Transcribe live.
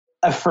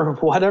for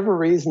whatever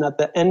reason, at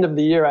the end of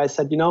the year, I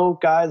said,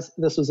 guys,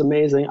 this was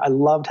amazing. I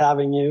loved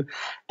having you.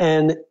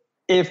 And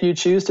if you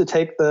choose to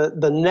take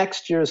the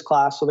next year's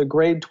class, so the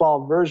grade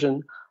 12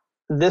 version,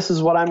 this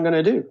is what I'm going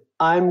to do.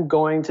 I'm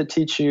going to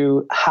teach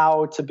you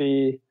how to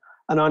be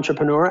an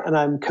entrepreneur, and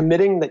I'm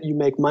committing that you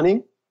make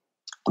money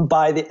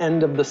by the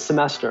end of the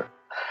semester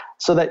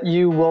so that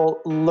you will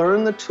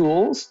learn the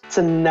tools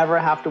to never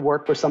have to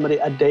work for somebody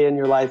a day in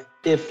your life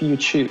if you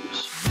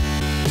choose.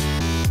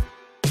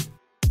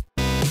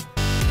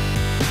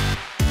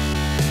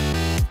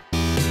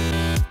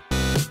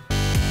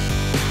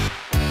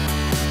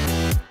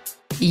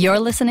 You're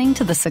listening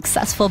to The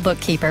Successful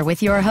Bookkeeper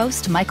with your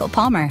host, Michael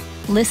Palmer.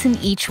 Listen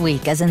each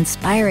week as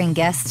inspiring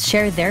guests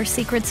share their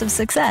secrets of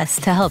success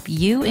to help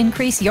you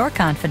increase your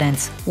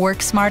confidence,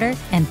 work smarter,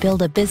 and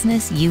build a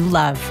business you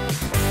love.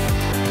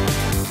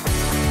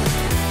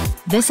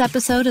 This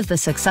episode of The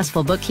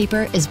Successful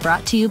Bookkeeper is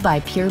brought to you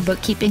by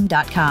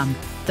PureBookkeeping.com,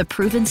 the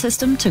proven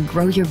system to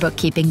grow your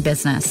bookkeeping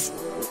business.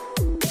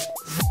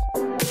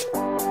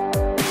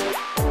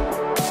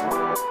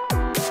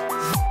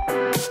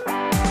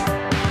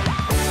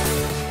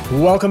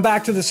 Welcome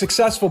back to the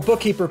Successful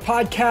Bookkeeper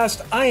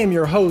podcast. I am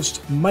your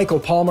host, Michael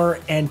Palmer,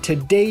 and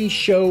today's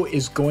show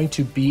is going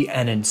to be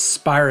an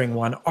inspiring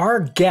one. Our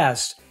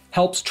guest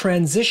helps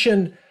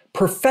transition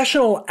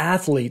professional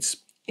athletes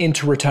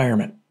into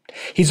retirement.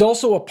 He's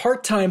also a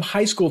part-time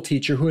high school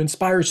teacher who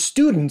inspires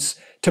students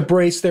to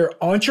brace their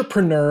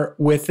entrepreneur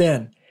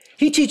within.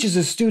 He teaches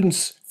his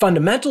students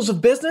fundamentals of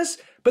business,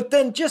 but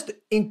then just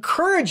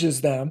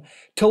encourages them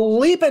to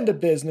leap into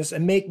business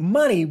and make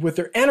money with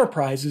their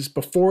enterprises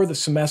before the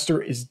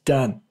semester is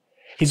done.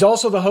 He's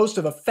also the host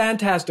of a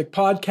fantastic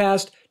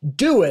podcast,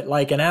 Do It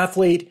Like an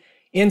Athlete,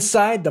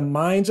 Inside the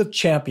Minds of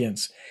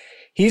Champions.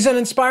 He's an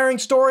inspiring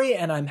story,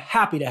 and I'm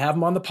happy to have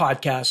him on the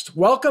podcast.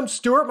 Welcome,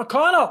 Stuart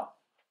McConnell.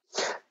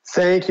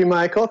 Thank you,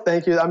 Michael.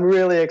 Thank you. I'm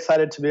really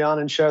excited to be on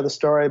and share the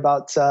story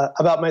about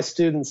my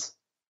students.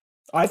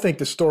 I think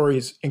the story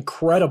is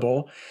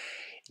incredible.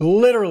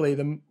 Literally,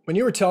 when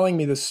you were telling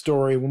me this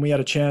story, when we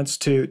had a chance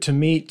to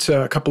meet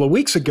a couple of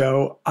weeks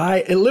ago,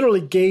 it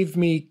literally gave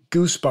me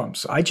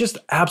goosebumps. I just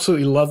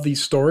absolutely love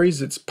these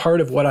stories. It's part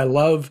of what I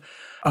love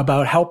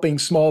about helping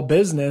small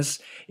business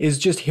is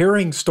just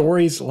hearing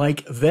stories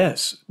like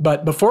this.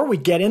 But before we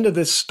get into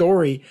this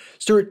story,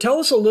 Stuart, tell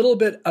us a little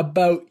bit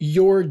about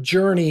your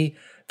journey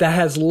that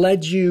has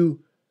led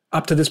you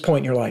up to this point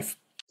in your life.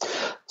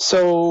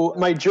 So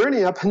my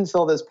journey up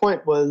until this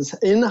point was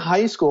in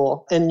high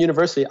school and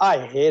university.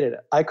 I hated it.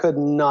 I could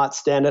not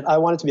stand it. I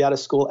wanted to be out of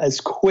school as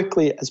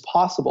quickly as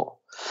possible.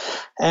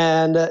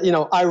 And,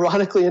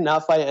 ironically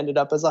enough, I ended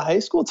up as a high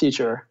school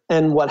teacher.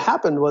 And what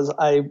happened was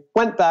I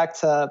went back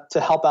to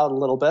help out a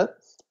little bit.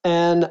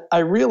 And I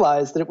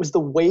realized that it was the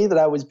way that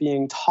I was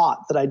being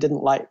taught that I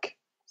didn't like.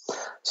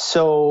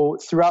 So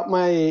throughout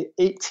my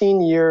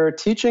 18-year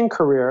teaching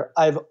career,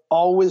 I've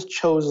always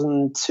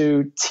chosen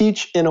to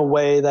teach in a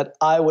way that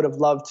I would have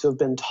loved to have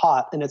been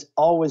taught. And it's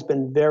always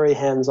been very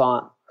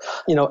hands-on,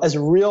 as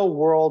real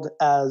world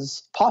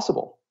as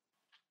possible.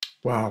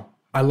 Wow.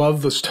 I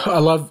love this. I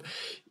love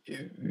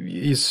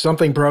is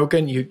something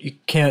broken. You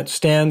can't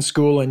stand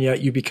school, and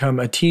yet you become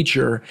a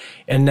teacher.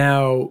 And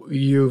now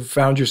you've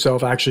found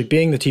yourself actually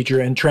being the teacher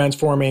and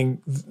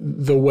transforming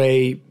the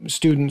way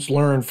students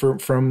learn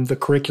from the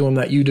curriculum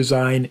that you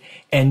design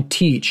and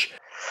teach.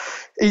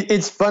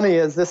 It's funny,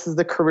 as this is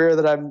the career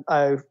that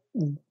I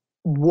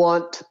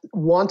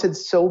wanted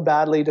so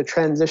badly to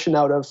transition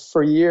out of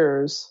for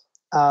years.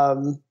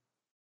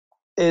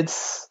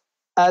 It's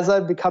as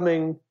I'm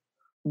becoming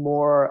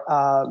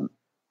more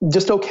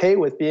just okay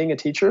with being a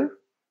teacher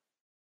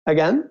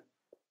again.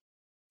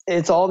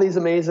 It's all these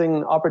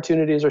amazing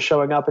opportunities are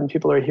showing up, and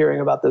people are hearing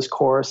about this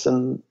course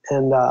and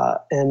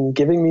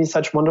giving me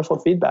such wonderful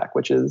feedback,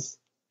 which is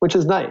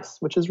nice,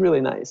 which is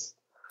really nice.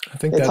 I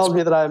think it tells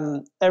me that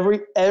I'm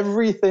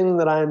everything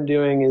that I'm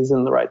doing is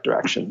in the right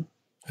direction.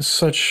 It's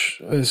such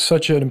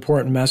an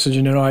important message,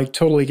 and I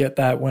totally get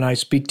that when I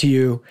speak to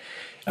you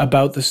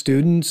about the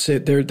students.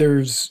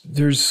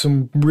 There's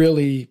some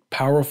really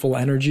powerful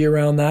energy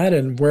around that,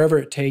 and wherever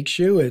it takes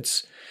you,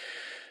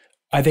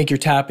 I think you're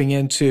tapping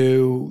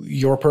into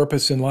your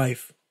purpose in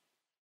life.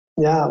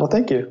 Yeah, well,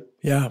 thank you.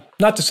 Yeah,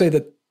 not to say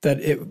that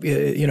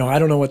it I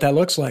don't know what that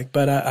looks like,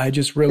 but I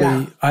just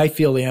really I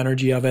feel the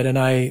energy of it, and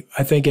I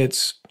think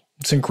it's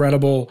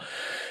incredible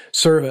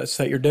service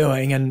that you're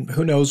doing, and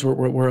who knows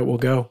where it will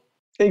go.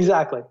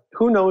 Exactly.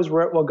 Who knows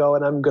where it will go,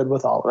 and I'm good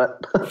with all of it.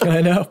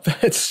 I know.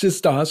 It's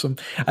just awesome.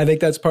 I think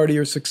that's part of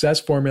your success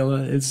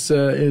formula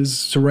is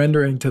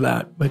surrendering to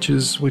that, which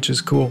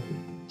is cool.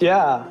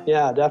 Yeah,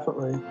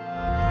 definitely.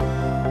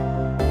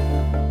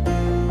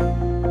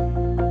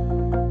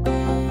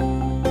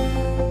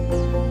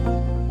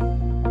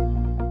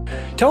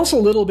 Tell us a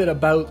little bit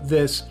about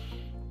this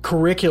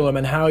curriculum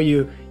and how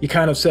you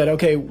kind of said,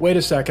 okay, wait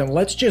a second,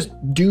 let's just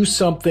do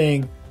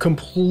something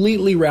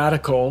completely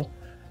radical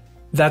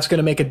that's going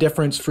to make a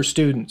difference for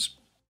students.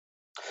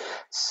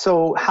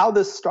 So how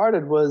this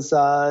started was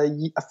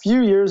a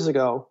few years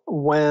ago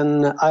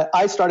when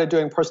I started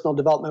doing personal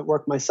development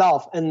work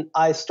myself, and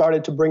I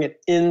started to bring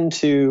it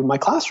into my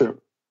classroom.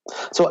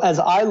 So as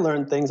I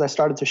learned things, I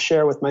started to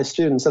share with my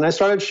students, and I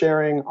started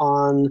sharing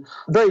on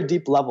very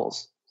deep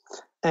levels.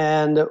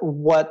 And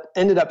what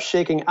ended up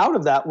shaking out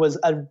of that was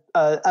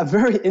a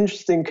very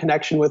interesting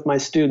connection with my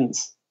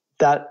students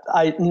that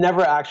I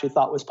never actually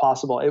thought was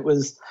possible. It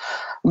was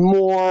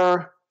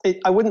more,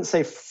 I wouldn't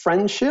say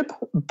friendship,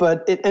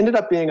 but it ended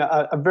up being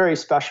a very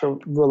special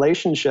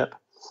relationship.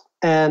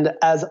 And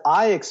as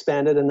I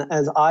expanded and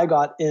as I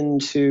got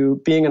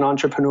into being an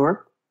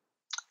entrepreneur,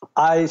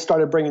 I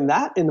started bringing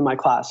that into my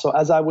class. So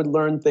as I would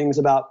learn things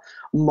about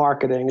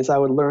marketing, as I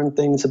would learn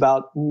things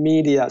about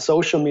media,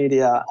 social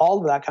media, all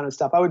of that kind of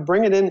stuff, I would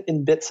bring it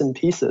in bits and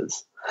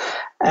pieces.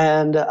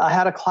 And I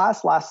had a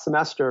class last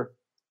semester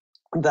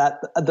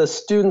that the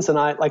students and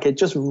I, like, it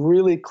just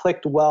really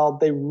clicked well.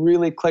 They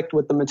really clicked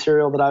with the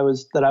material that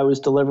I was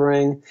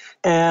delivering.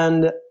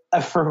 And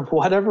for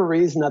whatever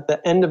reason, at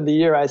the end of the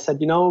year, I said,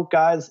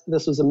 guys,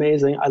 this was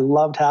amazing. I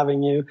loved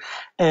having you.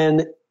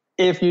 And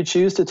if you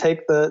choose to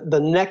take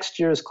the next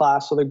year's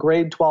class, so the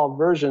grade 12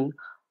 version,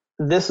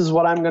 this is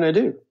what I'm going to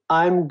do.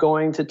 I'm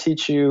going to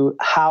teach you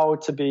how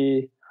to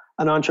be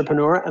an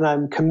entrepreneur, and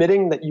I'm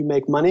committing that you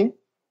make money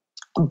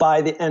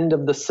by the end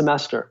of the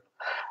semester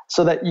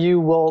so that you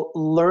will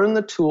learn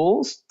the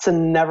tools to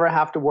never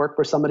have to work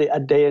for somebody a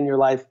day in your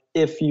life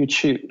if you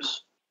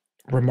choose.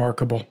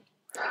 Remarkable.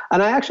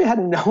 And I actually had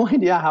no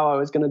idea how I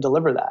was going to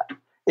deliver that.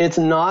 It's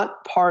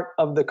not part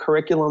of the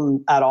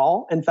curriculum at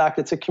all. In fact,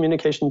 it's a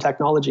communication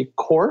technology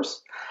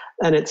course,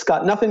 and it's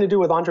got nothing to do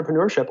with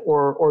entrepreneurship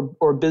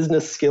or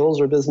business skills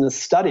or business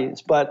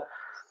studies. But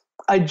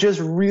I just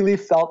really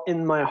felt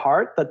in my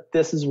heart that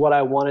this is what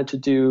I wanted to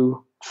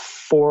do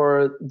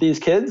for these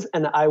kids,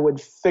 and I would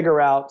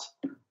figure out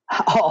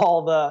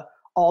all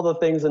the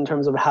things in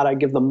terms of how to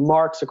give them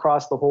marks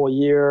across the whole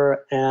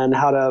year and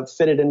how to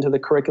fit it into the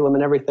curriculum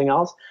and everything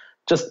else,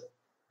 just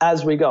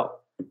as we go.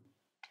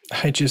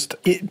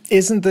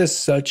 Isn't this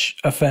such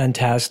a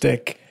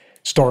fantastic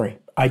story?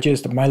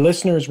 My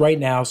listeners right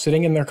now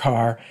sitting in their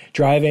car,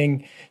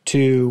 driving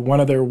to one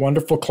of their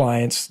wonderful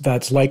clients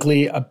that's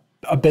likely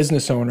a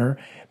business owner,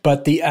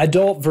 but the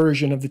adult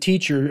version of the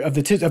teacher, of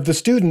the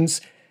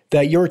students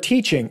that you're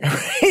teaching,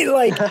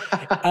 right?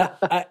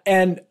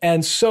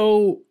 And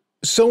so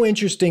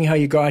interesting how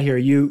you got here.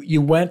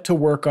 You went to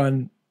work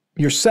on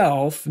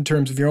yourself in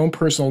terms of your own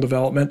personal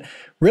development,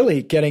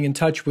 really getting in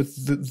touch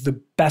with the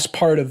best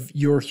part of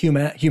your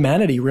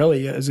humanity,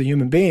 really, as a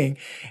human being.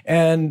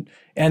 And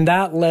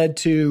that led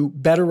to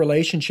better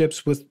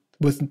relationships with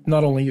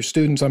not only your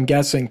students, I'm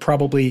guessing,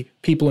 probably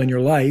people in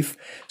your life.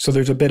 So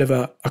there's a bit of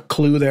a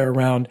clue there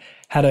around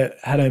how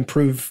to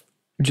improve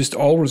just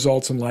all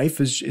results in life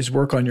is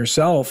work on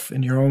yourself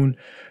and your own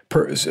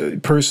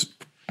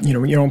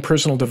your own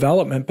personal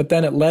development. But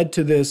then it led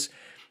to this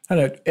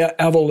kind of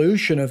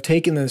evolution of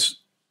taking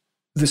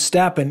the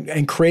step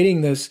and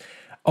creating this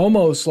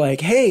almost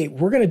like, hey,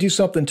 we're going to do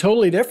something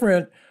totally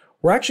different.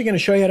 We're actually going to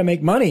show you how to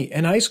make money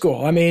in high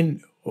school. I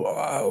mean,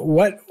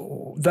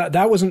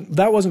 that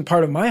wasn't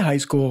part of my high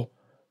school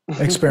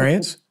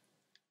experience.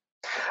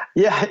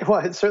 Yeah,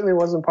 well, it certainly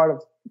wasn't part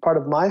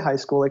of my high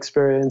school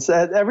experience.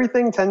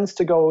 Everything tends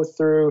to go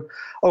through,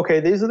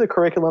 okay, these are the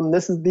curriculum,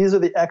 these are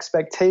the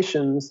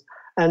expectations,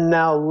 and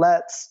now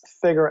let's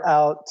figure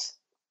out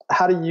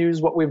how to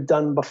use what we've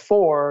done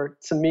before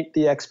to meet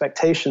the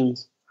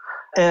expectations.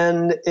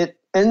 And it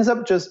ends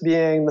up just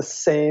being the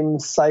same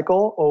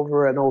cycle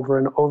over and over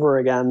and over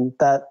again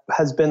that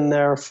has been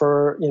there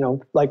for,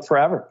 like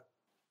forever.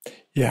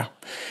 Yeah.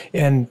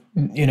 And,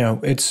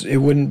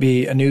 it wouldn't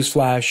be a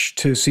newsflash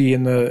to see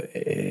in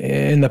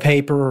the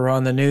paper or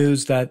on the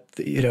news that,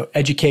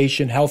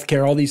 education,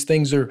 healthcare, all these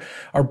things are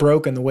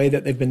broken the way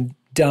that they've been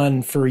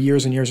done for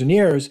years and years and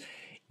years.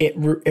 It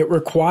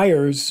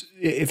requires,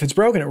 if it's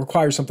broken, it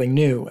requires something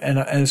new. And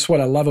it's what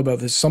I love about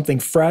this, something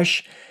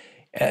fresh,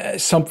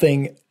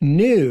 something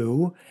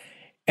new.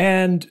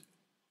 And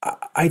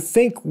I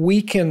think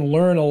we can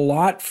learn a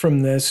lot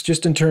from this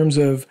just in terms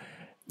of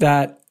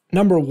that,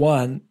 number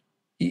one,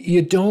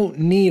 you don't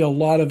need a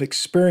lot of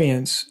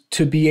experience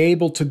to be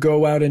able to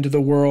go out into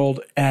the world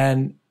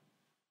and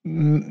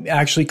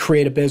actually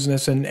create a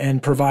business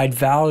and provide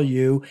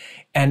value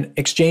and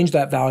exchange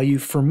that value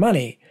for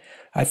money,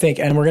 I think.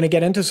 And we're going to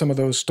get into some of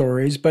those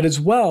stories. But as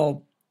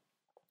well,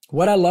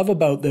 what I love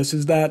about this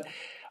is that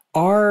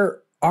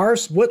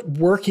what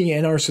working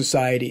in our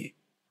society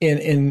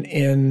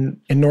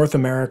in North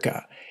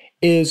America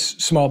is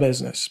small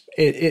business.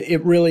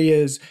 It really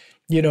is.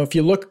 If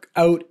you look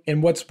out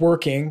and what's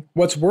working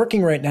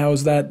right now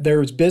is that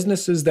there's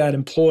businesses that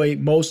employ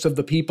most of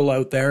the people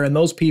out there, and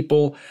those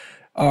people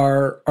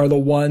are the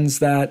ones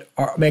that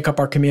make up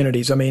our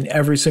communities. I mean,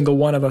 every single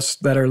one of us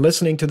that are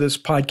listening to this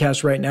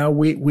podcast right now,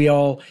 we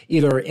all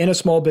either are in a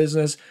small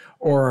business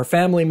or are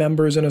family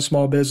members in a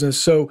small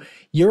business. So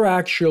you're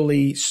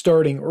actually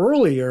starting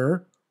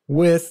earlier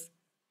with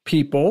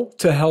people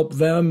to help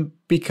them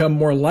become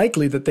more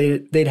likely that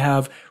they'd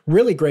have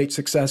really great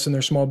success in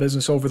their small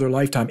business over their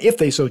lifetime, if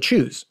they so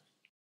choose.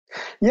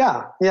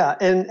 Yeah.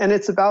 And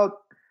it's about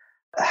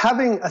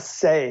having a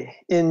say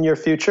in your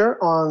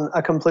future on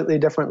a completely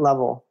different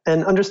level,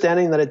 and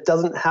understanding that it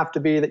doesn't have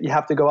to be that you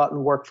have to go out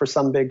and work for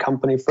some big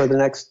company for the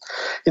next,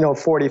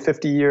 40,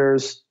 50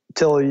 years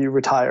till you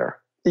retire.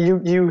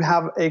 You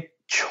have a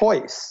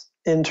choice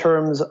in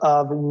terms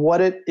of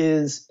what it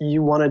is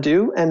you want to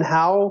do and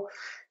how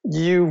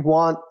you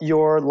want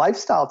your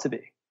lifestyle to be.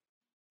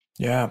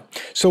 Yeah.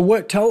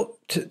 So tell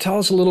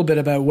us a little bit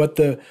about what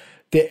the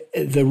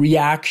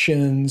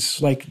reactions,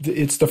 like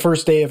it's the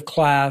first day of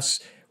class.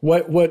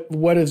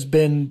 What has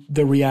been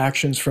the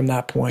reactions from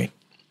that point?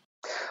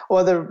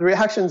 Well, the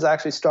reactions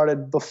actually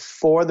started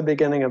before the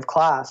beginning of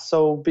class.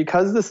 So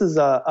because this is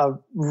a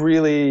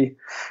really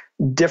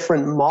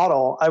different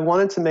model, I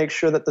wanted to make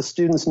sure that the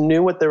students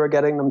knew what they were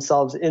getting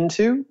themselves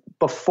into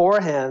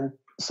beforehand,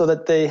 so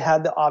that they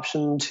had the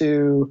option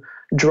to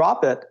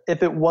drop it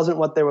if it wasn't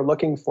what they were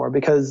looking for.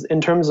 Because in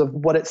terms of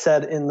what it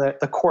said in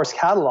the course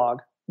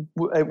catalog,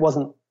 it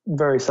wasn't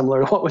very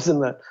similar to what was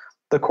in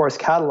the course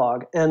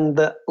catalog. And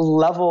the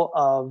level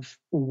of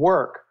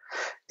work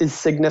is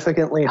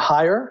significantly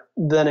higher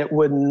than it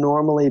would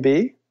normally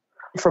be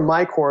for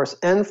my course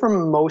and for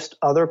most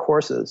other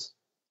courses.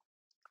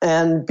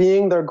 And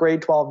being their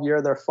grade 12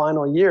 year, their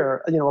final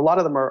year, a lot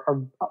of them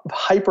are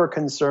hyper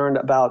concerned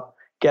about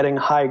getting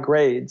high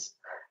grades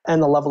and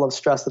the level of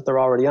stress that they're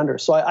already under.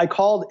 So I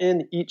called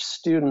in each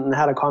student and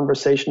had a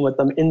conversation with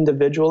them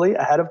individually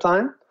ahead of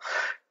time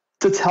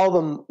to tell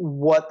them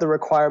what the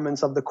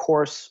requirements of the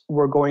course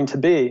were going to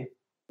be,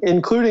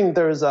 including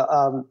there's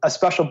a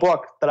special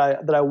book that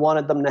I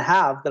wanted them to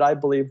have that I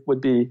believe would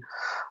be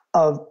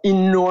of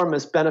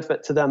enormous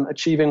benefit to them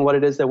achieving what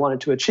it is they wanted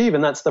to achieve,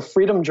 and that's the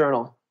Freedom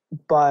Journal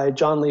by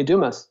John Lee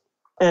Dumas.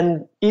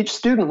 And each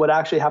student would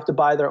actually have to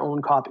buy their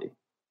own copy.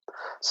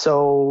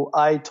 So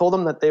I told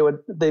them that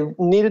they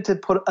needed to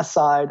put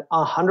aside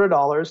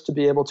 $100 to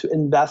be able to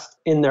invest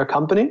in their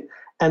company,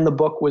 and the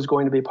book was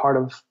going to be part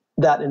of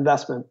that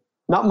investment.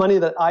 Not money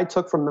that I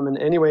took from them in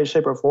any way,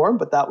 shape, or form,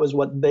 but that was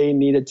what they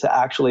needed to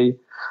actually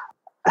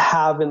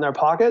have in their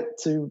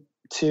pocket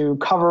to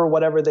cover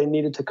whatever they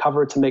needed to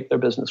cover to make their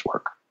business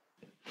work.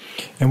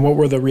 And what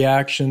were the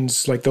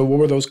reactions like? What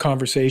were those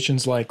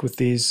conversations like with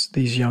these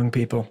young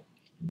people?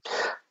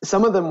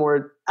 Some of them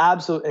were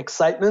absolute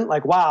excitement,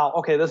 like, wow,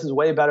 okay, this is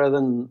way better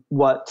than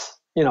what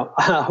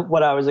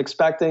I was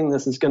expecting.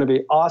 This is going to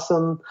be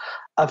awesome.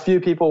 A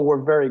few people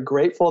were very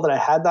grateful that I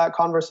had that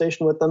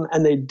conversation with them,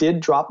 and they did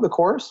drop the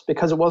course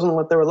because it wasn't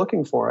what they were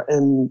looking for.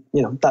 And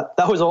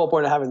that was the whole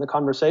point of having the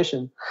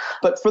conversation.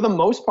 But for the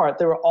most part,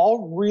 they were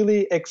all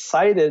really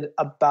excited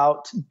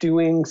about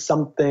doing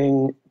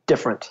something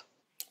different.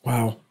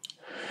 Wow.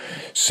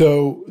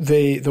 So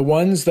the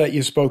ones that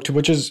you spoke to,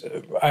 which is,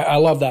 I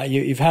love that.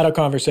 You've had a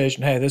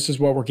conversation. Hey, this is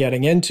what we're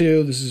getting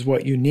into. This is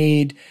what you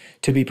need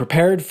to be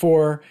prepared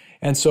for.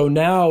 And so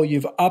now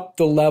you've upped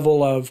the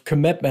level of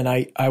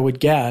commitment, I would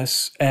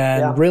guess,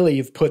 and really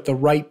you've put the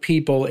right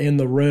people in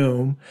the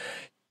room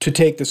to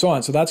take this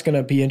on. So that's going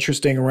to be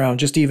interesting around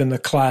just even the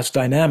class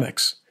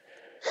dynamics.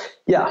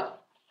 Yeah,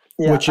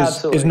 which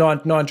is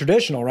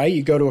non-traditional, right?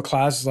 You go to a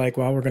class, it's like,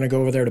 well, we're going to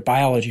go over there to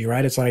biology,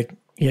 right? It's like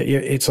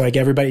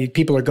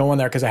people are going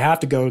there because I have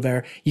to go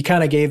there. You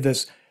kind of gave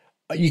this,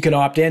 you can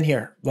opt in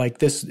here. Like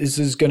this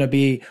is going to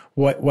be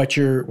what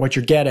you're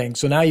getting.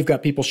 So now you've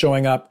got people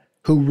showing up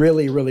who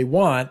really, really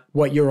want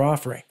what you're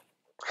offering.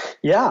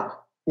 Yeah,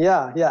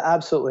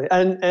 absolutely.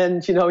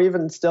 And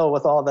even still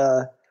with all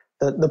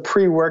the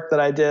pre-work that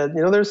I did,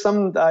 there's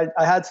I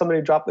had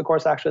somebody drop the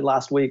course actually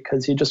last week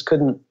because he just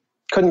couldn't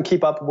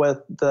keep up with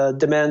the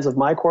demands of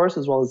my course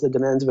as well as the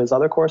demands of his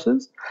other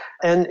courses.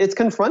 And it's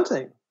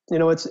confronting.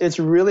 It's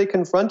really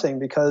confronting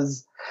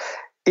because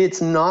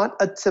it's not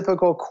a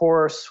typical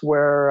course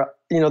where,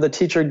 the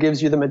teacher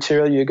gives you the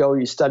material, you go,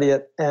 you study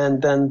it,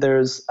 and then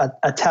there's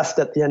a test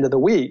at the end of the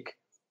week.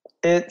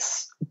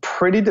 It's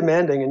pretty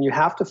demanding, and you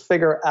have to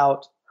figure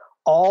out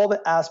all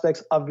the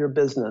aspects of your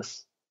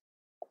business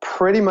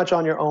pretty much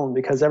on your own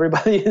because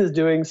everybody is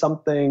doing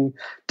something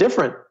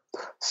different.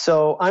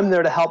 So I'm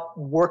there to help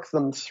work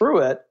them through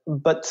it,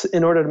 but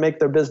in order to make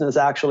their business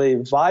actually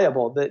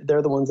viable,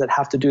 they're the ones that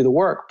have to do the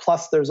work.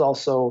 Plus, there's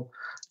also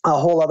a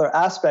whole other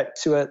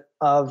aspect to it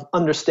of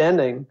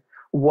understanding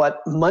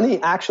what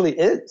money actually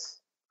is.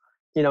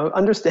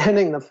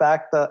 Understanding the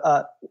fact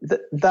that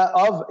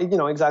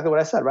exactly what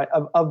I said, right?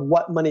 Of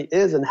what money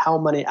is and how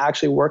money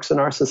actually works in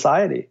our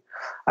society.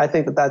 I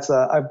think that's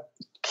a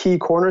key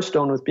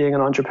cornerstone with being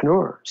an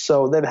entrepreneur.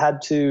 So they've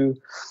had to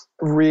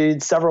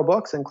read several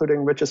books,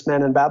 including Richest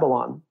Man in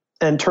Babylon,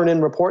 and turn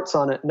in reports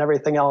on it and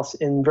everything else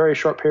in very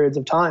short periods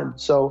of time.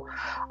 So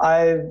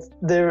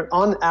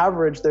on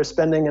average, they're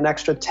spending an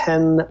extra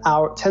 10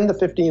 to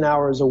 15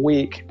 hours a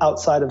week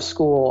outside of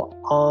school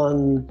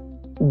on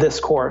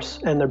this course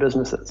and their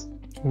businesses.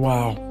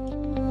 Wow.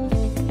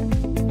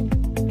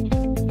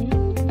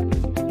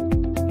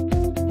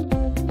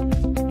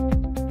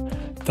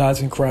 That's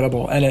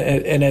incredible. And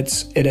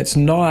it's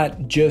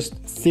not just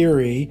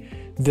theory.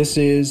 This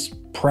is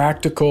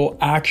practical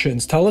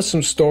actions. Tell us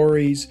some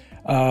stories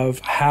of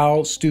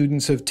how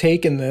students have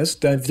taken this.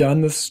 They've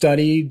done the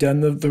study,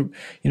 done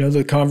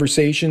the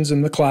conversations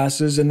in the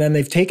classes, and then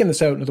they've taken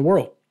this out into the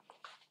world.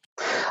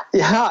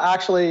 Yeah,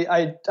 actually,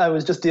 I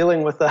was just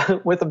dealing with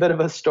a bit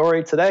of a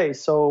story today.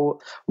 So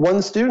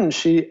one student,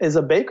 she is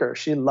a baker.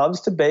 She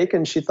loves to bake,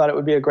 and she thought it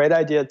would be a great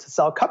idea to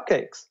sell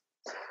cupcakes.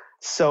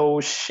 So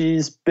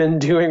she's been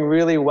doing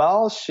really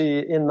well.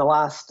 In the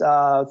last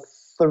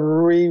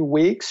 3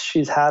 weeks,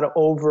 she's had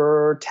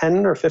over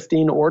 10 or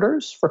 15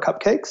 orders for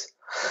cupcakes.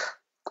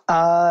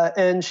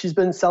 And she's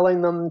been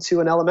selling them to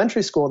an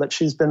elementary school that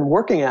she's been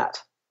working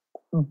at.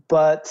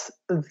 But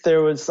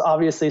there was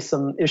obviously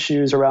some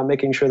issues around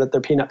making sure that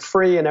they're peanut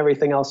free and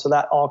everything else. So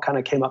that all kind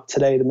of came up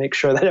today to make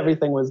sure that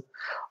everything was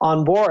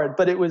on board.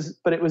 But it was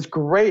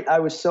great. I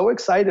was so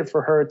excited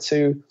for her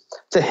to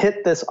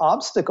hit this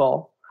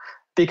obstacle,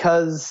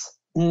 because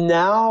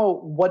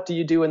now what do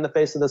you do in the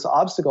face of this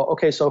obstacle?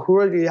 Okay, so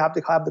who do you have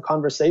to have the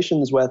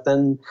conversations with?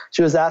 And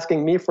she was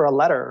asking me for a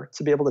letter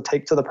to be able to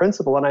take to the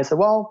principal. And I said,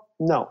 well,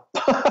 no.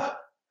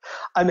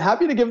 I'm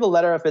happy to give the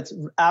letter if it's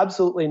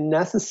absolutely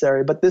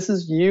necessary, but this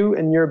is you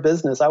and your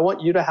business. I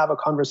want you to have a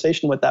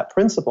conversation with that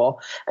principal,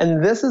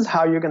 and this is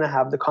how you're going to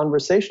have the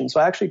conversation. So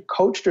I actually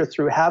coached her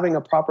through having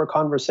a proper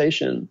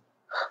conversation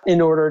in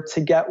order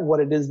to get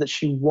what it is that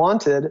she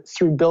wanted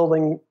through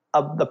building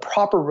the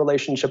proper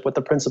relationship with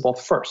the principal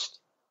first.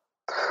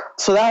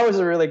 So that was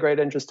a really great,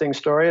 interesting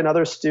story.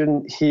 Another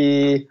student,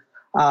 he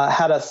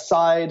had a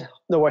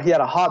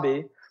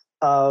hobby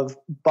of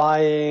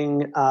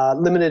buying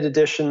limited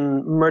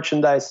edition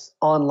merchandise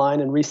online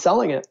and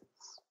reselling it.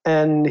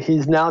 And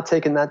he's now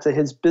taken that to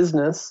his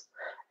business.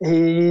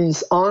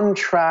 He's on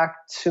track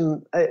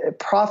to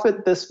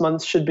profit this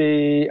month should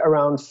be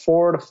around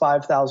 $4,000 to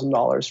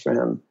 $5,000 for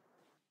him.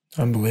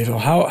 Unbelievable.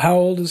 How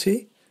old is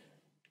he?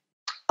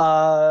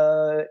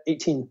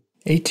 18.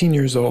 18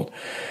 years old.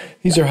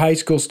 These are high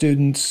school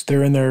students.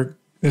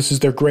 This is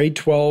their grade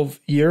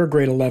 12 year or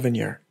grade 11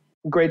 year?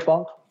 Grade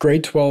 12.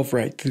 Grade 12,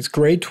 right. It's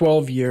grade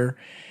 12 year,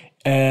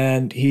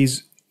 and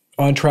he's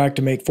on track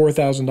to make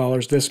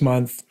 $4,000 this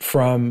month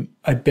from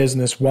a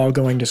business while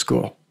going to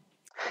school.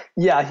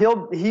 Yeah,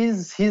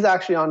 he's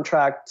actually on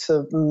track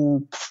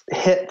to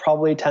hit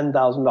probably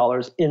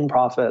 $10,000 in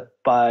profit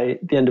by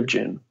the end of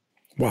June.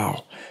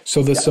 Wow.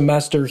 So the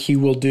semester he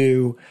will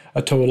do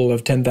a total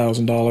of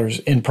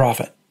 $10,000 in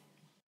profit.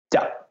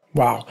 Yeah.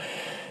 Wow.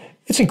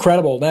 It's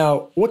incredible.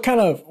 Now, what kind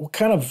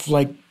of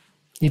like,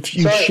 if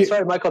you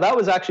sorry, Michael, that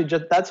was actually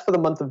that's for the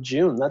month of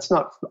June. That's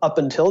not up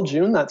until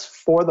June. That's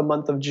for the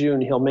month of June.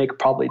 He'll make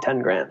probably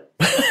 10 grand.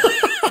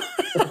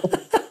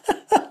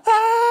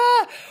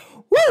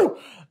 Woo!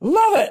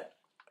 Love it.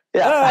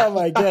 Yeah. Oh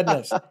my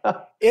goodness.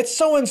 It's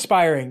so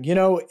inspiring.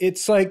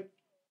 It's like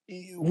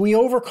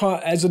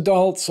as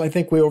adults, I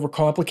think we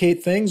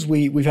overcomplicate things.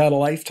 We've had a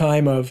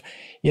lifetime of,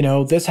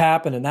 this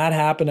happened and that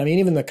happened. I mean,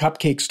 even the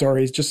cupcake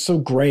story is just so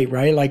great,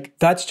 right? Like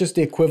that's just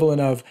the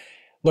equivalent of,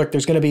 look,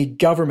 there's going to be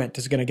government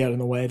that's going to get in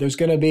the way. There's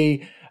going to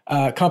be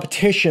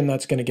competition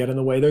that's going to get in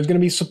the way. There's going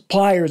to be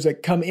suppliers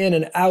that come in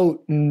and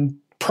out and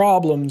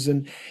problems.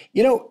 And,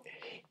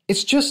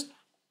 it's just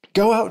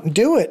go out and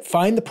do it.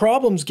 Find the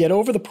problems, get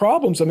over the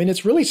problems. I mean,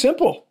 it's really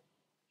simple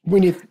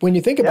when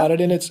you think about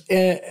it. And it's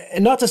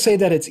and not to say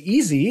that it's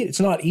easy. It's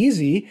not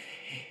easy,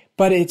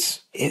 but it's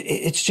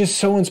just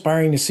so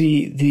inspiring to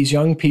see these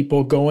young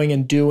people going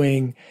and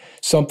doing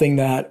something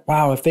that,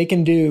 wow, if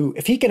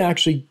he can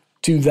actually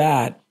do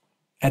that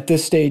at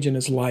this stage in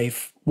his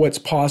life, what's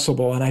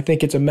possible. And I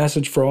think it's a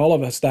message for all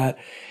of us that,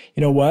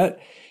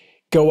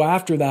 go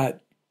after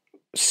that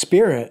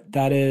spirit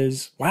that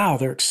is, wow,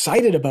 they're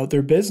excited about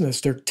their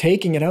business. They're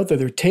taking it out there.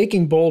 They're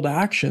taking bold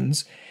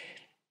actions.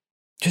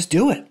 Just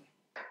do it.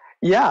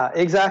 Yeah,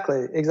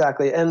 exactly.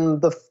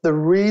 And the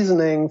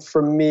reasoning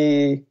for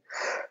me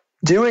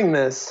doing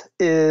this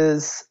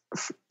is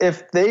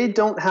if they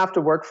don't have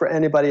to work for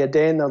anybody a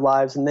day in their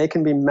lives and they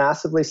can be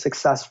massively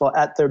successful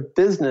at their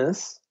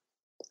business,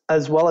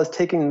 as well as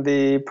taking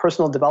the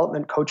personal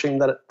development coaching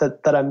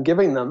that I'm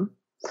giving them,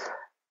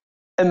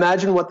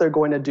 imagine what they're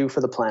going to do for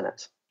the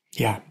planet.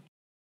 Yeah.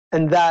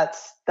 And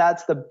that's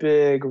the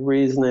big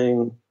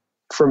reasoning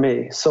for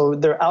me. So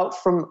they're out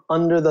from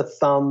under the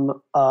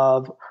thumb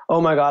of,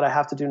 oh my God, I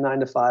have to do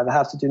 9 to 5. I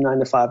have to do 9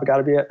 to 5. I got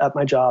to be at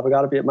my job. I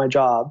got to be at my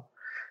job.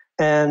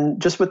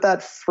 And just with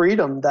that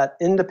freedom, that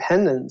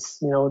independence,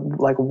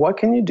 like what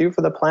can you do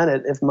for the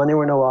planet if money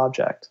were no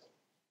object?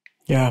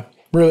 Yeah.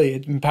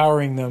 Really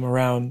empowering them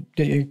around,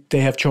 they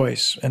have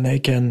choice and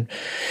they're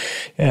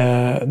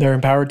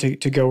empowered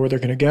to go where they're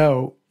going to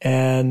go.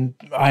 And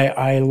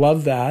I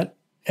love that.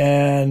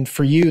 And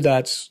for you,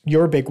 that's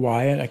your big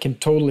why. And I can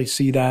totally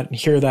see that and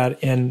hear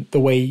that in the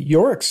way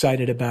you're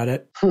excited about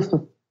it.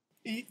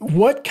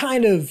 What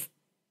kind of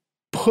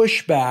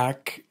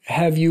pushback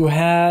have you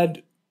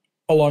had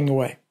along the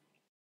way?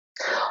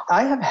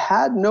 I have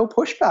had no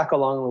pushback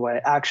along the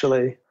way,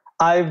 actually.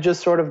 I've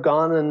just sort of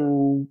gone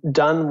and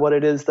done what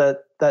it is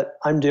that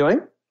I'm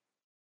doing.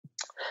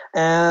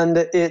 and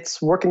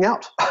it's working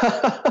out.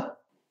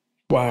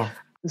 Wow.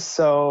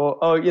 So,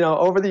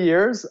 over the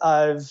years,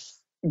 I've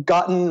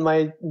gotten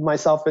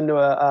myself into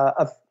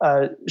a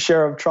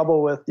share of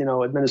trouble with,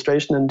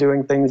 administration and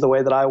doing things the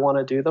way that I want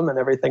to do them and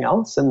everything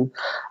else. And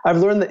I've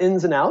learned the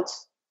ins and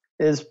outs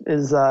is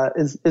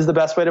the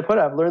best way to put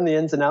it. I've learned the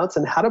ins and outs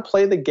and how to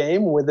play the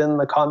game within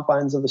the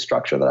confines of the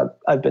structure that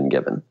I've been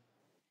given.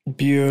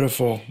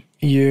 Beautiful.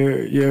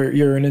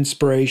 You're an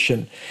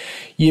inspiration.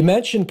 You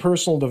mentioned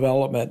personal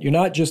development. You're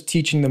not just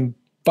teaching them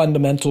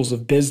fundamentals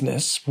of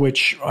business,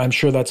 which I'm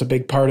sure that's a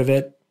big part of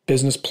it,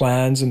 business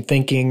plans and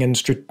thinking and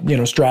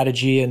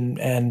strategy and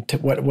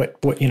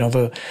what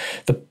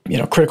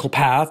the critical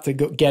path to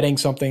getting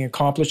something,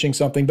 accomplishing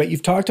something. But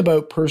you've talked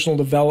about personal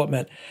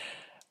development.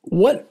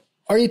 What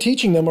are you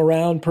teaching them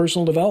around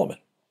personal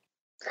development?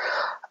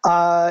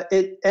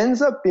 It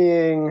ends up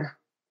being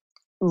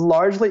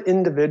largely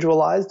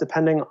individualized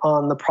depending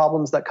on the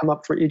problems that come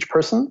up for each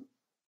person.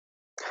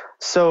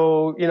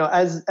 So,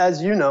 as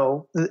as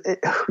an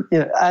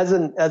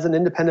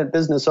independent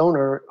business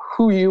owner,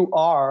 who you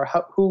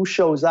are, who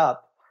shows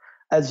up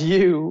as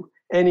you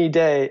any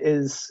day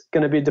is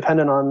going to be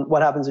dependent on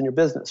what happens in your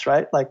business,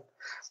 right? Like,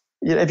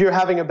 if you're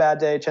having a bad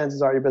day,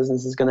 chances are your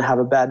business is going to have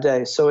a bad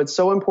day. So it's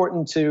so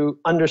important to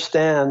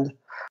understand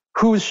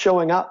who's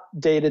showing up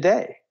day to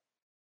day,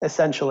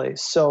 essentially.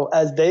 So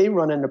as they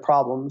run into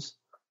problems,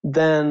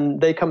 then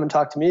they come and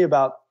talk to me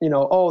about,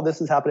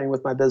 this is happening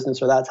with my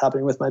business or that's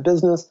happening with my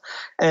business.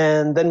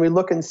 And then we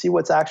look and see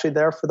what's actually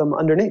there for them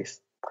underneath.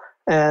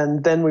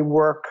 And then we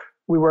work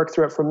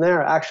through it from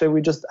there.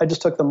 Actually, I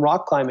just took them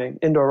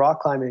indoor rock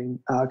climbing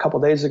a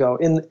couple of days ago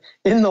in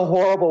the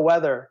horrible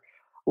weather.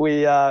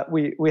 We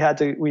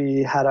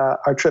had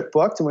our trip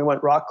booked and we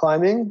went rock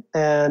climbing,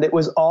 and it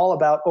was all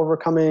about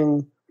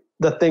overcoming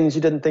the things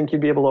you didn't think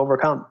you'd be able to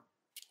overcome.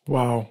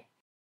 Wow.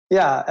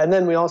 Yeah, and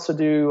then we also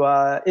do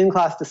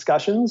in-class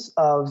discussions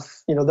of,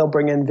 they'll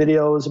bring in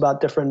videos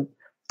about different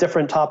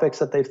topics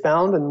that they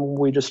found, and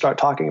we just start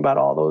talking about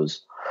all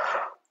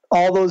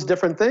those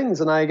different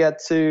things, and I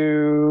get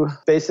to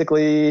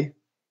basically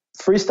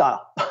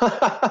freestyle.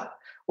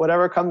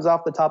 Whatever comes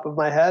off the top of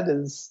my head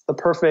is the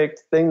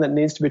perfect thing that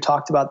needs to be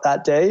talked about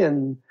that day,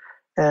 and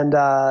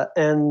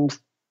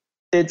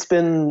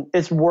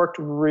it's worked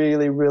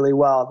really, really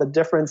well. The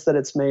difference that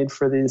it's made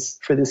for these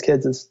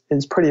kids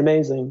is pretty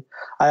amazing.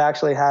 I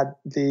actually had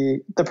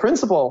the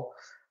principal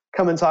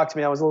come and talk to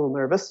me. I was a little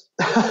nervous.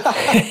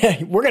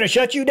 We're going to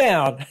shut you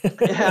down.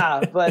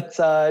 Yeah,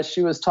 but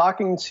she was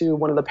talking to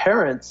one of the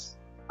parents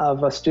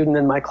of a student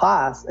in my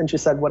class, and she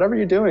said, "Whatever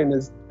you're doing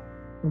is,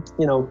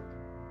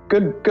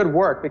 good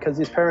work," because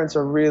these parents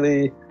are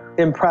really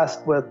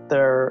impressed with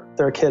their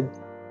kid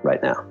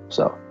right now.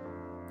 So,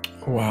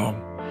 wow.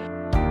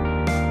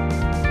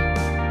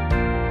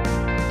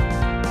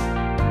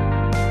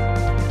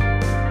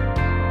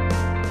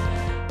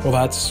 Well,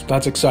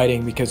 that's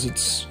exciting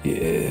because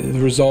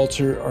the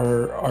results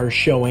are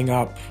showing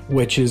up,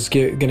 which is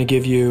going to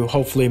give you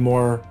hopefully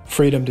more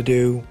freedom to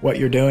do what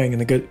you're doing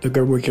and the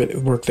good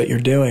work that you're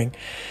doing.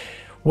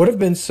 What have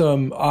been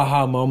some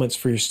aha moments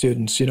for your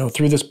students?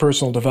 Through this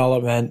personal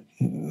development,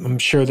 I'm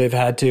sure they've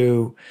had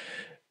to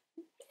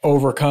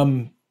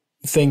overcome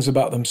things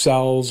about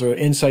themselves or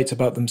insights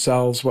about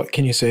themselves. What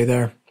can you say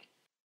there?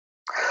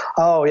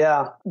 Oh,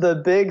 yeah. The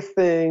big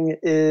thing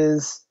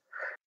is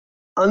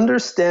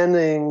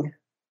understanding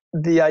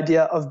the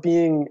idea of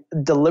being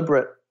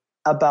deliberate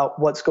about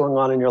what's going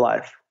on in your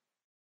life.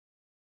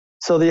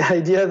 So the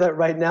idea that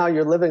right now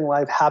you're living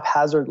life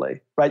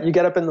haphazardly, right? You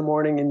get up in the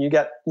morning and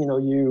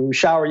you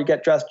shower, you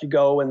get dressed, you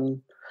go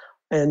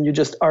and you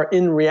just are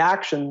in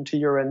reaction to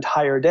your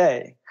entire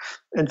day.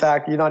 In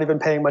fact, you're not even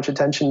paying much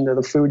attention to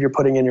the food you're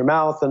putting in your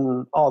mouth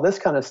and all this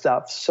kind of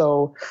stuff.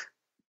 So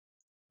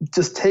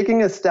just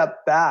taking a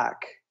step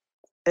back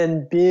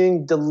and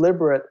being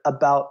deliberate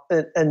about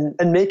it and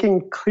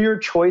making clear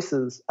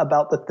choices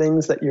about the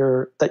things that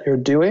you're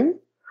doing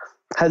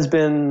has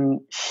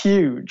been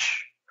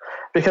huge.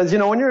 Because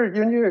when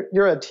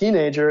you're a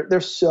teenager,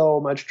 there's so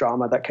much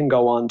drama that can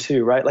go on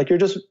too, right? Like you're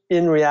just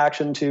in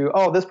reaction to,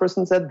 oh, this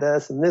person said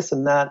this and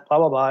that, blah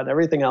blah blah, and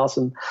everything else,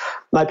 and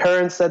my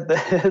parents said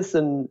this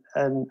and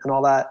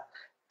all that,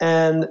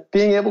 and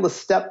being able to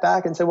step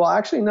back and say, well,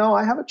 actually, no,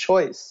 I have a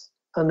choice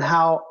on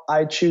how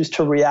I choose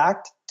to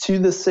react to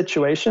this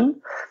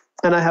situation,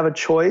 and I have a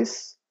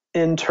choice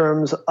in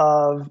terms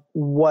of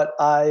what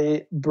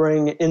I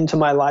bring into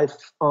my life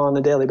on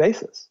a daily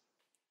basis.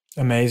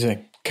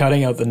 Amazing.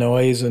 Cutting out the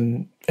noise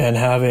and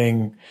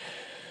having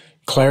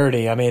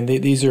clarity. I mean,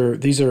 these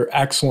are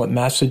excellent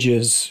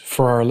messages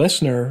for our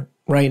listener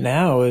right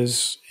now.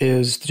 Is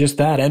just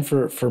that, and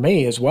for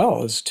me as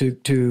well, is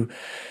to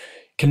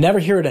can never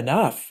hear it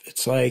enough.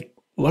 It's like,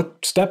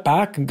 look, step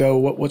back and go,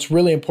 what's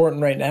really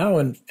important right now,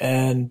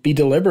 and be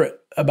deliberate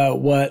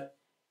about what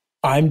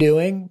I'm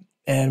doing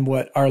and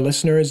what our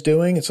listener is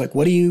doing. It's like,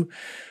 what are you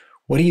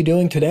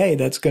doing today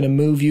that's going to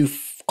move you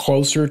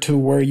closer to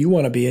where you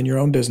want to be in your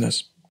own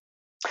business?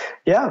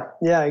 Yeah,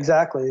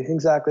 exactly.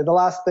 The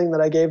last thing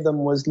that I gave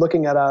them was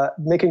looking at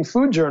making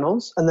food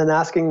journals and then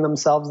asking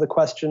themselves the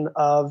question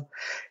of,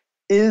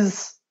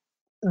 is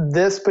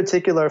this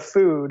particular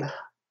food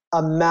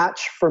a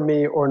match for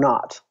me or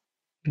not?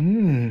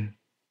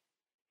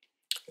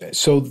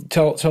 So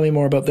tell me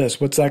more about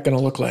this. What's that going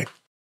to look like?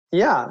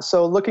 Yeah.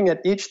 So looking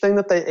at each thing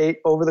that they ate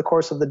over the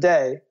course of the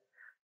day,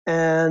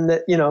 and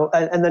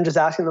then just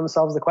asking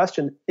themselves the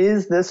question,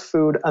 is this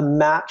food a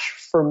match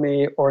for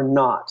me or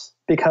not?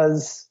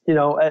 Because,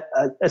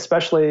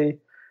 especially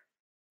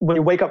when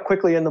you wake up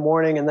quickly in the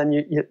morning and then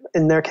you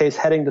in their case,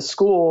 heading to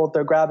school,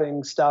 they're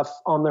grabbing stuff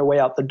on their way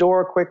out the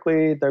door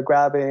quickly. They're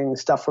grabbing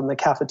stuff from the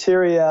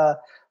cafeteria.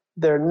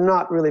 They're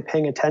not really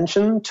paying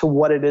attention to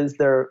what it is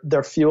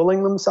they're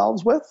fueling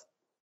themselves with.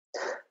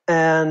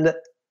 And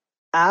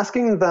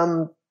asking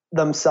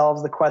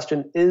themselves the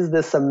question, is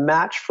this a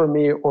match for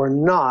me or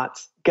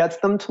not, gets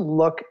them to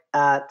look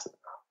at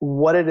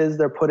what it is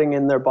they're putting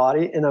in their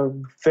body in a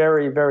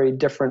very, very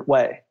different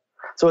way.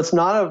 So it's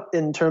not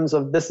in terms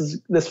of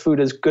this food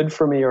is good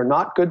for me or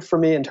not good for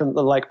me in terms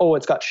of like, oh,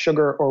 it's got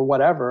sugar or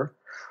whatever.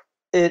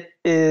 It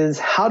is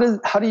how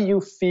do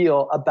you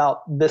feel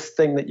about this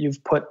thing that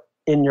you've put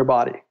in your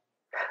body?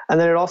 And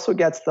then it also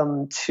gets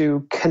them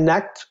to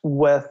connect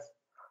with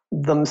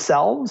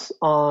themselves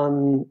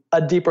on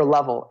a deeper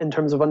level in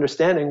terms of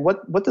understanding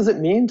what does it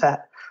mean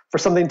for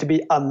something to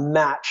be a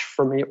match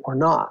for me or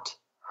not?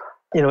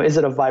 Is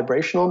it a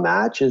vibrational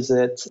match? Is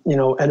it,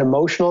 an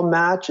emotional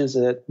match? Is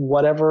it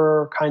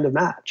whatever kind of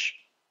match?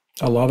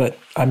 I love it.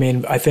 I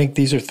mean, I think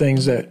these are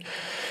things that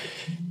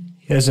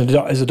as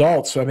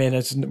adults, I mean,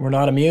 we're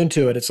not immune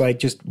to it. It's like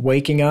just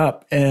waking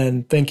up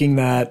and thinking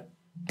that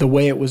the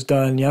way it was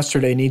done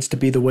yesterday needs to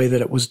be the way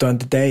that it was done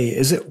today.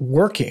 Is it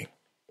working?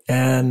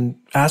 And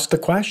ask the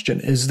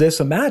question, is this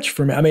a match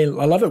for me? I mean,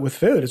 I love it with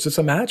food. Is this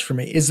a match for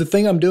me? Is the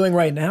thing I'm doing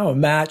right now a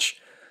match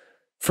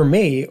for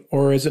me,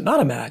 or is it not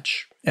a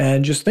match?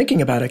 And just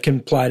thinking about it can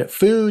apply to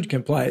food, can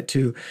apply it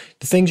to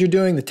the things you're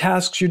doing, the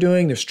tasks you're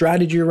doing, the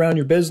strategy around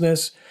your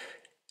business.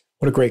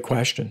 What a great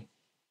question.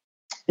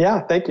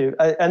 Yeah, thank you.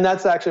 And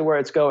that's actually where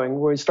it's going.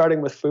 We're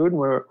starting with food and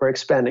we're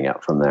expanding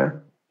out from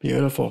there.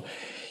 Beautiful.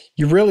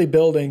 You're really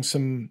building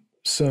some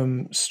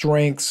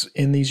strengths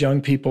in these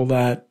young people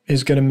that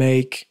is going to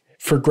make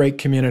for great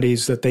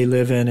communities that they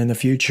live in the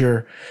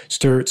future.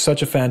 Stuart,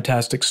 such a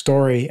fantastic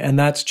story. And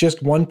that's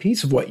just one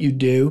piece of what you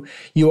do.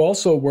 You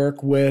also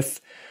work with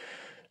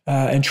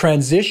and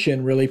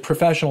transition really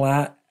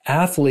professional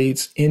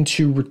athletes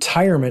into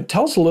retirement.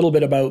 Tell us a little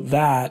bit about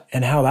that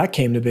and how that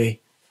came to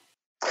be.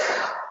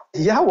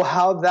 Yeah, well,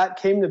 how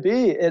that came to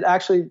be, it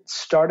actually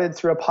started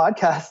through a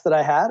podcast that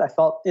I had. I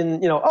felt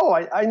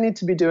I need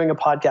to be doing a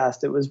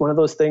podcast. It was one of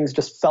those things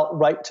just felt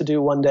right to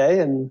do one day.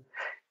 And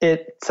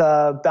it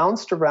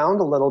bounced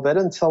around a little bit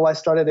until I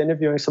started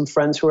interviewing some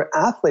friends who were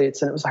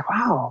athletes. And it was like,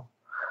 wow,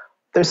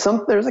 there's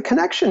a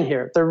connection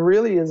here. There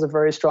really is a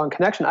very strong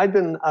connection. I'd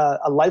been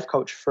a life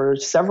coach for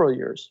several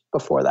years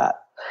before that.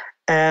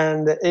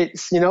 And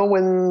it's,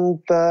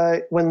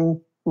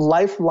 when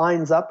life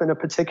lines up in a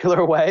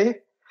particular way,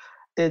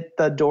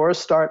 the doors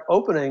start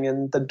opening,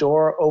 and the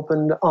door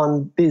opened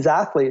on these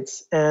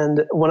athletes.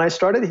 And when I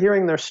started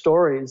hearing their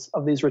stories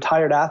of these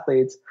retired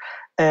athletes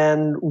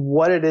and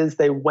what it is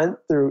they went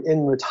through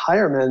in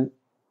retirement,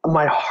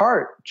 my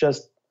heart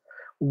just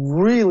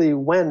really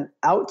went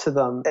out to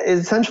them.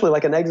 It's essentially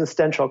like an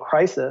existential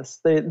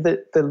crisis.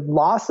 The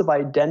loss of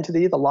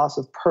identity, the loss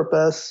of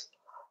purpose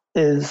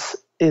is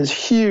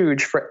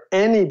huge for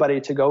anybody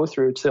to go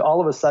through, to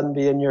all of a sudden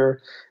be in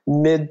your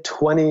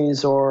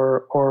mid-20s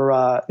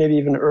or maybe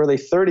even early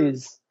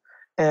 30s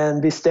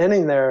and be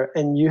standing there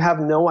and you have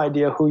no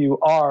idea who you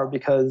are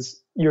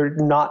because you're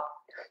not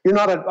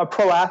a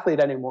pro athlete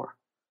anymore.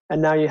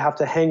 And now you have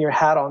to hang your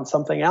hat on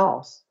something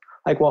else.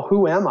 Like, well,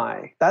 who am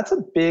I? That's a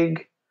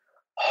big,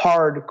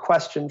 hard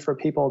question for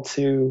people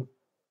to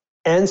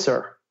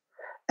answer.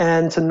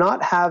 And to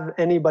not have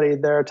anybody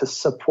there to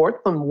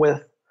support them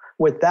with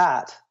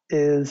that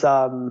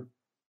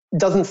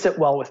doesn't sit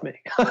well with me.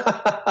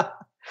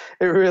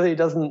 It really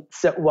doesn't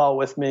sit well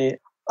with me.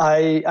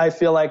 I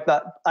feel like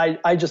that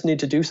I just need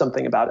to do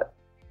something about it.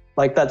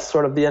 Like, that's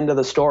sort of the end of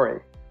the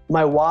story.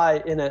 My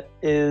why in it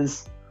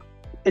is,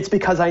 it's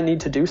because I need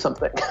to do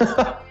something.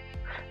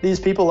 These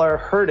people are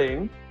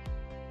hurting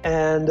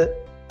and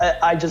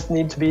I just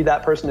need to be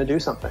that person to do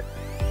something.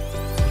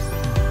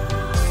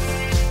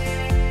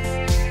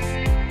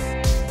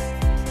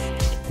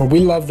 Well, we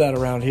love that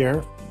around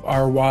here.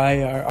 Our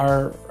why,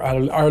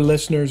 our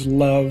listeners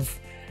love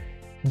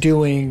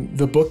doing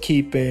the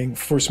bookkeeping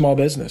for small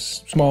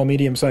business, small,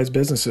 medium-sized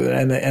businesses,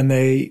 and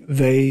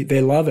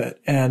they love it,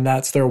 and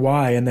that's their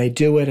why, and they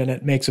do it, and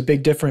it makes a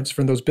big difference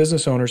for those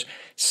business owners.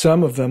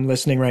 Some of them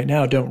listening right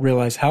now don't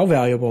realize how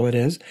valuable it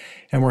is,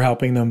 and we're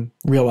helping them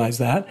realize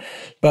that.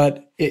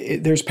 But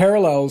there's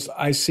parallels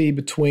I see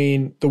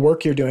between the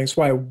work you're doing. That's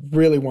why I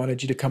really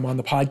wanted you to come on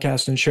the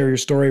podcast and share your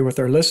story with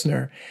our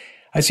listener.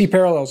 I see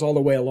parallels all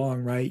the way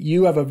along, right?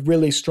 You have a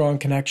really strong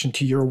connection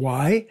to your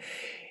why,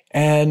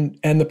 and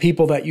the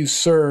people that you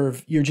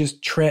serve, you're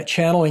just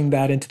channeling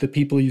that into the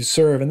people you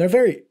serve. And they're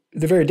very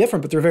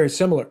different, but they're very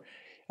similar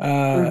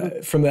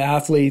from the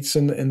athletes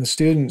and the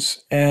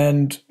students.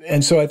 And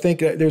so I think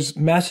that there's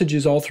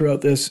messages all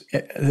throughout this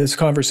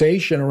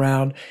conversation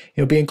around,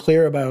 being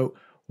clear about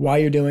why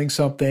you're doing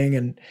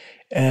something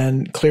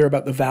and clear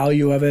about the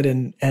value of it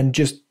and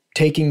just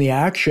taking the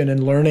action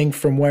and learning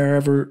from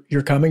wherever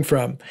you're coming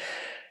from.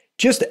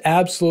 Just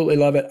absolutely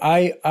love it.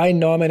 I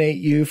nominate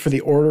you for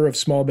the Order of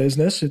Small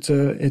Business. It's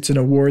an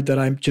award that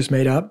I just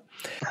made up.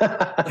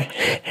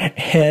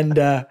 And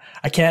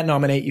I can't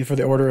nominate you for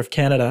the Order of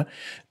Canada,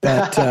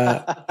 but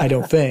I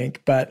don't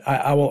think. But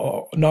I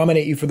will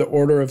nominate you for the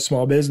Order of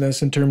Small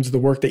Business in terms of the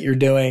work that you're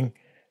doing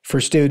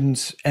for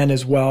students, and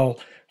as well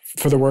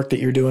for the work that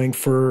you're doing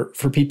for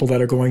people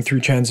that are going through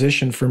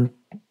transition from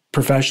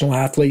professional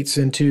athletes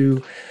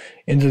into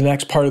the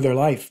next part of their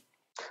life.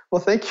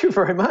 Well, thank you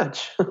very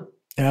much.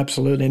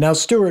 Absolutely. Now,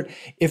 Stuart,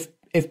 if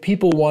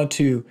people want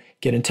to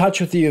get in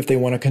touch with you, if they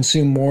want to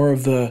consume more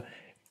of the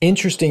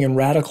interesting and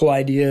radical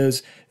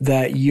ideas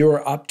that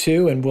you're up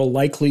to and will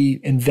likely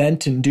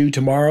invent and do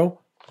tomorrow,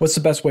 what's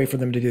the best way for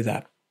them to do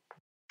that?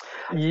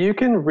 You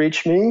can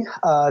reach me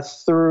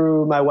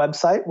through my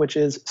website, which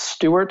is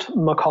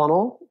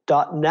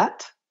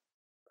stuartmcconnell.net.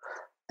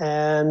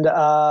 And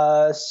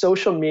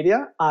social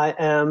media, I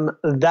am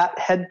that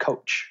head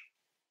coach.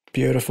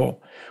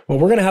 Beautiful. Well,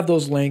 we're going to have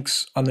those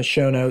links on the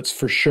show notes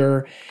for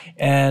sure.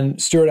 And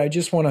Stuart, I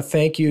just want to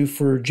thank you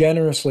for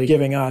generously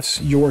giving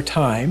us your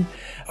time.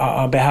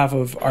 On behalf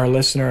of our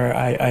listener,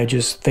 I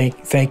just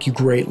thank you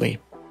greatly.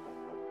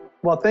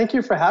 Well, thank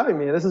you for having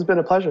me. This has been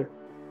a pleasure.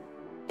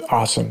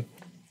 Awesome.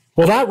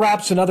 Well, that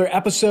wraps another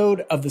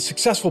episode of the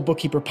Successful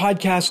Bookkeeper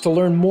podcast. To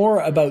learn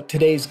more about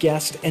today's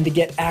guest and to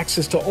get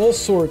access to all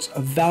sorts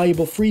of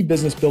valuable free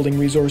business building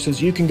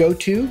resources, you can go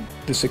to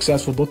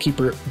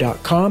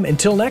thesuccessfulbookkeeper.com.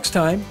 Until next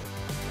time,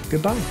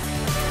 goodbye.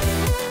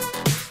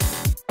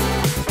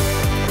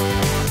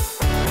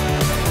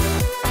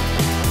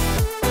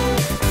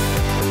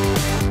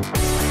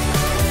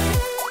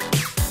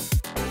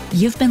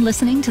 You've been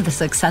listening to The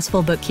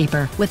Successful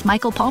Bookkeeper with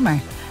Michael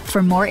Palmer.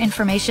 For more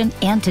information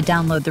and to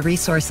download the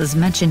resources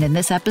mentioned in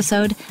this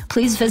episode,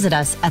 please visit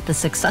us at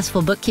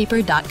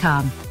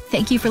thesuccessfulbookkeeper.com.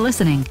 Thank you for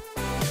listening.